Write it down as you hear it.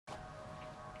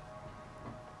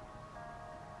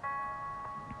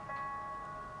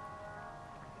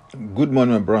Good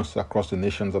morning, my brothers across the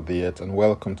nations of the earth, and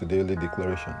welcome to Daily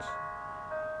Declarations.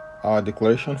 Our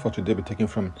declaration for today will be taken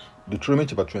from Deuteronomy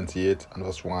chapter 28 and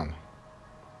verse 1.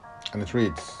 And it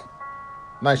reads,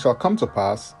 Now it shall come to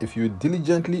pass, if you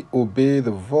diligently obey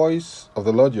the voice of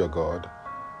the Lord your God,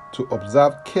 to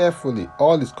observe carefully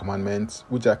all his commandments,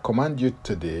 which I command you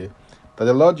today, that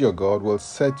the Lord your God will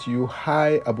set you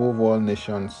high above all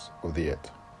nations of the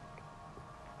earth.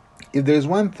 If there is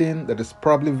one thing that is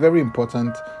probably very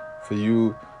important for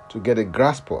you to get a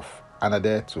grasp of and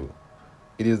adhere to,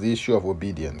 it is the issue of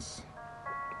obedience.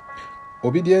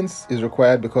 Obedience is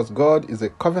required because God is a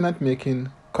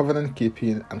covenant-making,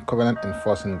 covenant-keeping, and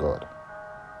covenant-enforcing God.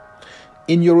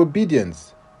 In your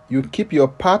obedience, you keep your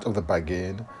part of the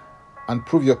bargain and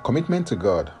prove your commitment to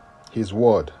God, His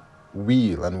word,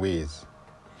 will, and ways.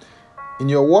 In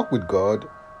your walk with God,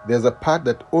 there's a part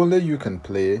that only you can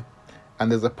play,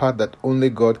 and there's a part that only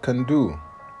God can do.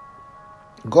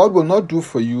 God will not do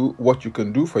for you what you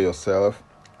can do for yourself,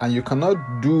 and you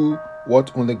cannot do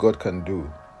what only God can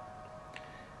do.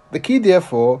 The key,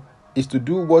 therefore, is to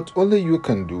do what only you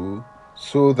can do,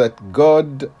 so that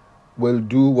God will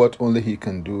do what only He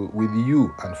can do with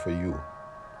you and for you.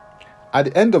 At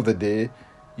the end of the day,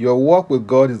 your walk with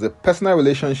God is a personal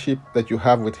relationship that you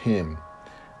have with Him,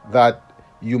 that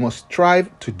you must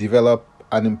strive to develop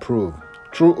and improve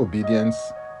through obedience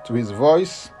to His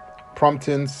voice,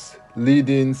 promptings,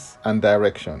 leadings, and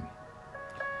direction.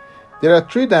 There are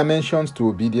three dimensions to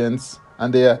obedience,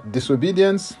 and they are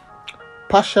disobedience,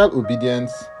 partial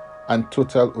obedience, and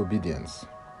total obedience.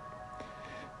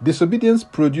 Disobedience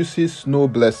produces no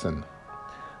blessing.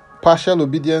 Partial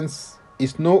obedience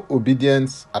is no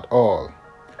obedience at all.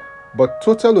 But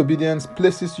total obedience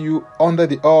places you under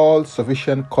the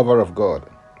all-sufficient cover of God.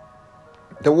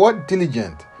 The word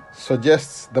diligent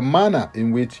suggests the manner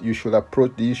in which you should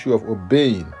approach the issue of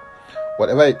obeying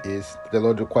whatever it is the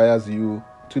Lord requires you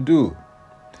to do.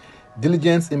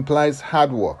 Diligence implies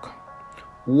hard work.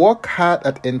 Work hard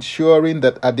at ensuring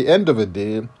that at the end of the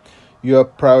day, you are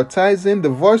prioritizing the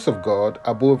voice of God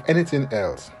above anything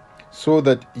else, so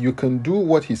that you can do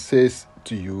what He says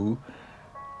to you.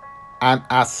 And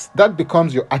as that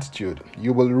becomes your attitude,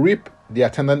 you will reap the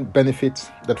attendant benefits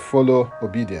that follow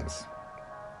obedience.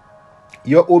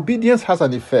 Your obedience has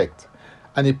an effect,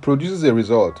 and it produces a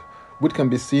result, which can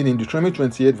be seen in Deuteronomy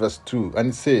 28 verse 2, and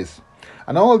it says,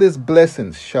 And all these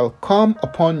blessings shall come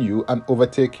upon you and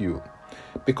overtake you,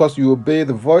 because you obey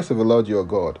the voice of the Lord your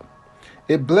God.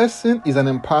 A blessing is an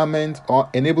empowerment or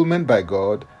enablement by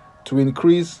God to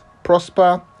increase,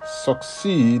 prosper,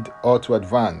 succeed, or to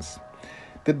advance.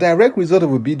 The direct result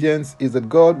of obedience is that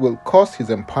God will cause His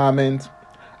empowerment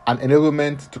and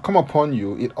enablement to come upon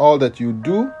you in all that you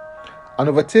do and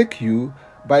overtake you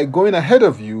by going ahead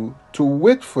of you to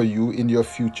wait for you in your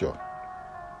future.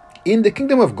 In the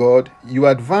kingdom of God, you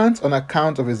advance on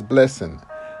account of His blessing,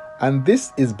 and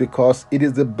this is because it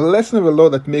is the blessing of the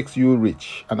Lord that makes you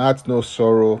rich and adds no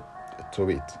sorrow to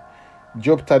it.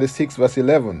 Job 36 verse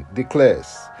 11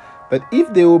 declares that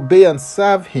if they obey and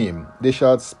serve Him, they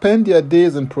shall spend their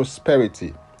days in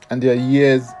prosperity and their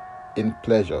years in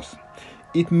pleasures.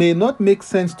 It may not make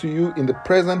sense to you in the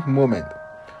present moment,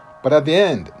 but at the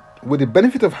end, with the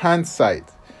benefit of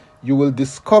hindsight, you will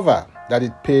discover that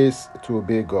it pays to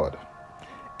obey God.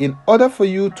 In order for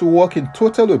you to walk in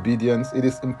total obedience, it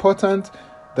is important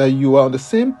that you are on the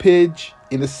same page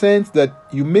in the sense that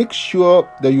you make sure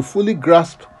that you fully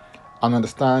grasp and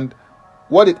understand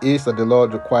what it is that the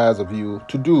Lord requires of you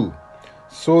to do,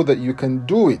 so that you can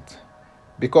do it.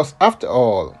 Because after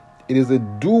all, it is the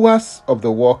doers of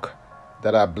the work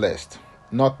that are blessed,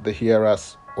 not the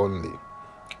hearers only.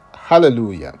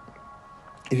 Hallelujah.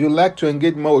 If you'd like to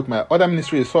engage more with my other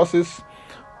ministry resources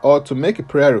or to make a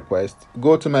prayer request,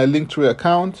 go to my Linktree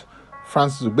account,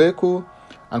 Francis Ubeku,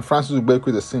 and Francis Ubeku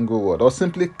is a single word, or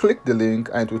simply click the link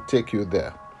and it will take you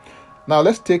there. Now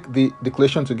let's take the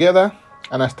declaration together,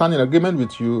 and I stand in agreement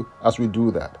with you as we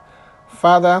do that.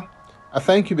 Father, I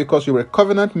thank you because you are a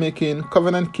covenant-making,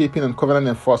 covenant-keeping, and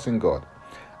covenant-enforcing God.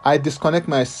 I disconnect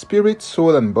my spirit,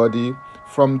 soul, and body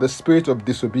from the spirit of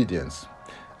disobedience.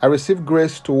 I receive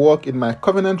grace to walk in my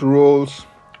covenant roles,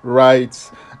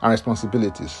 rights, and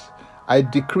responsibilities. I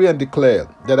decree and declare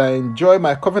that I enjoy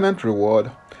my covenant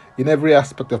reward in every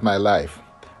aspect of my life.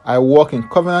 I walk in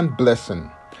covenant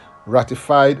blessing,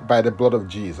 ratified by the blood of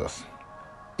Jesus.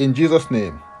 In Jesus'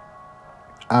 name,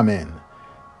 Amen.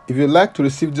 If you'd like to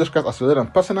receive Jesus Christ as your Lord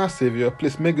and personal Savior,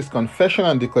 please make this confession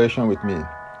and declaration with me.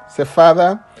 Say,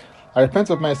 Father, I repent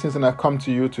of my sins and I come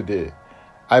to you today.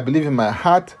 I believe in my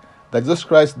heart that Jesus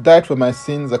Christ died for my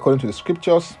sins according to the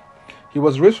Scriptures. He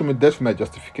was raised from the dead for my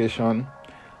justification.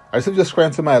 I receive Jesus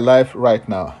Christ into my life right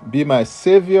now. Be my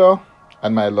Savior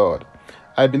and my Lord.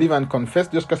 I believe and confess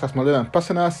Jesus Christ as my Lord and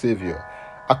personal Savior.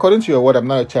 According to your word, I'm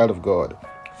now a child of God.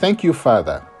 Thank you,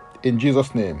 Father. In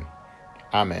Jesus' name,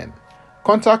 amen.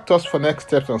 Contact us for next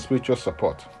steps and spiritual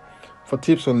support. For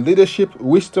tips on leadership,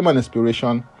 wisdom, and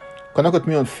inspiration, connect with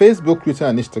me on Facebook, Twitter,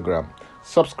 and Instagram.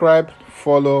 Subscribe,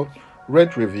 follow,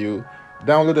 rate, review,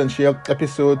 download and share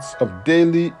episodes of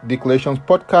Daily Declarations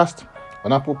podcast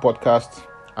on Apple Podcasts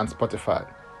and Spotify.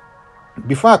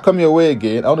 Before I come your way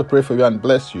again, I want to pray for you and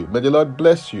bless you. May the Lord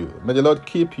bless you. May the Lord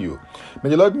keep you. May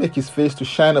the Lord make his face to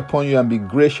shine upon you and be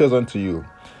gracious unto you.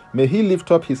 May he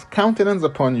lift up his countenance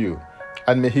upon you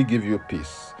and may he give you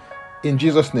peace. In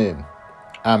Jesus' name,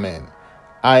 amen.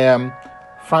 I am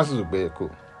Francis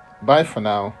Ubeku. Bye for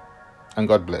now and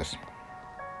God bless.